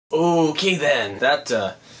Okay then,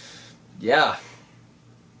 yeah.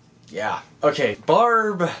 Okay,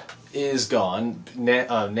 Barb is gone,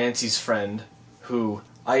 Nancy's friend, who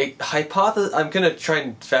I'm gonna try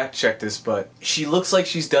and fact check this, but she looks like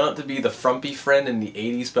she's done it to be the frumpy friend in the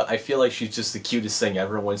 80s, but I feel like she's just the cutest thing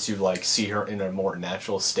ever once you like see her in a more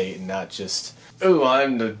natural state and not just, oh,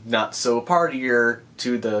 I'm the not-so-partier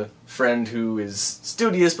to the friend who is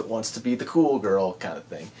studious but wants to be the cool girl kind of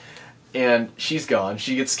thing. And she's gone.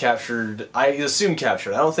 She gets captured. I assume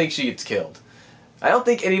captured. I don't think she gets killed. I don't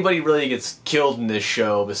think anybody really gets killed in this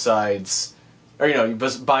show besides, or you know,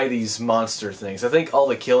 by these monster things. I think all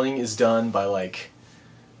the killing is done by like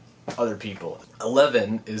other people.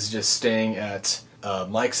 11 is just staying at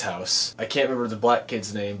Mike's house. I can't remember the black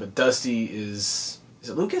kid's name, but Dusty is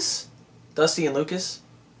it Lucas? Dusty and Lucas?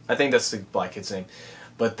 I think that's the black kid's name.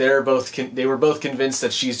 But they were both convinced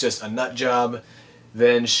that she's just a nut job.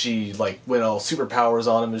 Then she like went all superpowers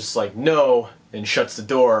on him and just like no, and shuts the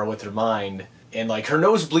door with her mind. And like her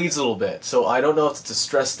nose bleeds a little bit, so I don't know if it's a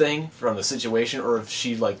stress thing from the situation or if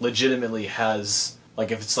she like legitimately has like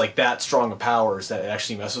if it's like that strong of powers that it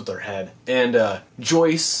actually messes with her head. And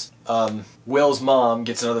Joyce, Will's mom,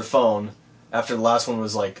 gets another phone after the last one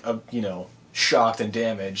was like you know, shocked and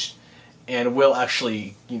damaged. And Will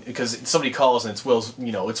actually, because somebody calls and it's Will's,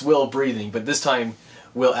 you know, it's Will breathing, but this time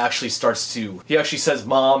Will actually starts to, he actually says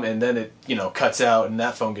mom and then it, you know, cuts out and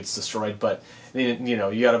that phone gets destroyed. But, you know,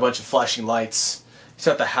 you got a bunch of flashing lights. He's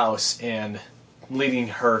at the house and leading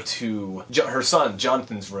her to her son,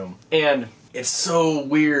 Jonathan's room. And it's so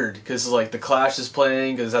weird because like The Clash is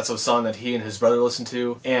playing because that's a song that he and his brother listen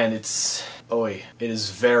to. And it's, it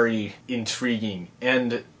is very intriguing.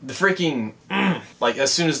 And the freaking, like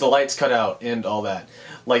as soon as the lights cut out and all that,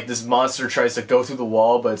 like this monster tries to go through the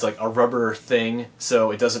wall, but it's like a rubber thing,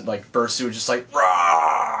 so it doesn't like burst through, just like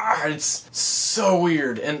rah! It's so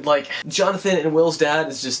weird. And like Jonathan and Will's dad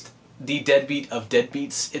is just the deadbeat of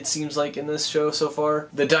deadbeats, it seems like, in this show so far.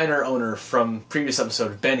 The diner owner from previous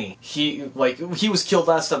episode, Benny, he was killed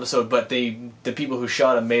last episode, but the people who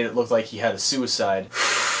shot him made it look like he had a suicide.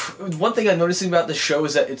 One thing I'm noticing about this show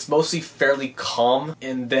is that it's mostly fairly calm,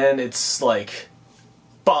 and then it's like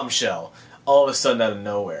bombshell all of a sudden out of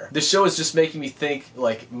nowhere. This show is just making me think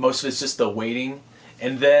like most of it's just the waiting,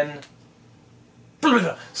 and then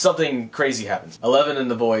something crazy happens. 11 and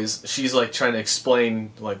the boys, she's like trying to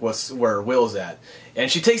explain like where Will's at,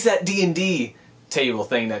 and she takes that D&D table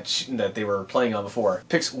thing that they were playing on before,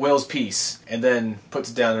 picks Will's piece, and then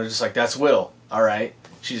puts it down. They're just like, that's Will, alright.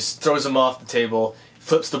 She just throws him off the table,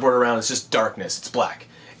 flips the board around, it's just darkness, it's black.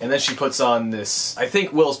 And then she puts on this, I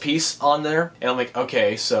think, Will's piece on there, and I'm like,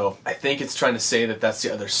 okay, so I think it's trying to say that that's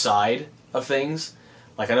the other side of things.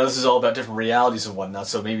 Like, I know this is all about different realities and whatnot,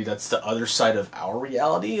 so maybe that's the other side of our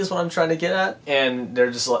reality is what I'm trying to get at. And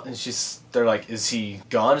they're just, they're like, is he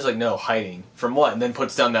gone? He's like, no, hiding. From what? And then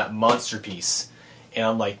puts down that monster piece. And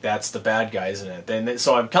I'm like, that's the bad guy, isn't it? And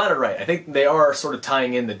so I'm kind of right. I think they are sort of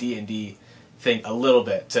tying in the D&D thing a little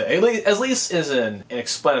bit, to at least as an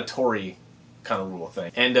explanatory kind of rule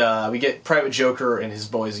thing. And we get Private Joker and his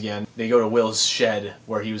boys again. They go to Will's shed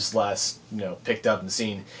where he was last, you know, picked up and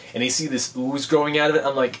seen, and they see this ooze growing out of it.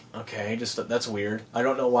 I'm like, okay, that's weird. I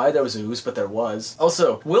don't know why there was ooze, but there was.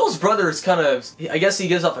 Also, Will's brother is kind of, I guess he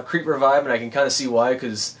gives off a creeper vibe, and I can kind of see why,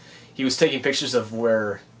 because he was taking pictures of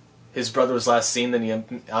where his brother was last seen. Then he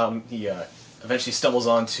eventually stumbles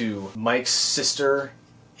onto Mike's sister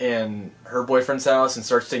and her boyfriend's house and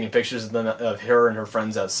starts taking pictures of her and her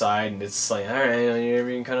friends outside, and it's like, alright, you're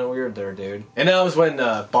being kind of weird there, dude. And that was when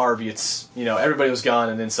Barb gets, you know, everybody was gone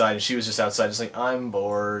and inside, and she was just outside just like, I'm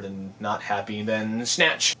bored and not happy, and then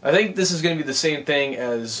snatch. I think this is going to be the same thing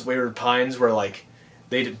as Wayward Pines, where like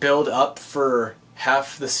they'd build up for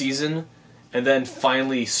half the season and then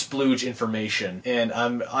finally splooge information. And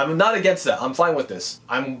I'm not against that. I'm fine with this.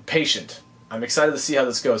 I'm patient. I'm excited to see how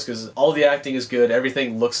this goes, because all the acting is good,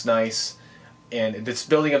 everything looks nice, and it's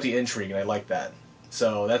building up the intrigue, and I like that.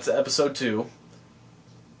 So that's episode 2,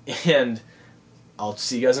 and I'll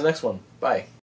see you guys in the next one. Bye.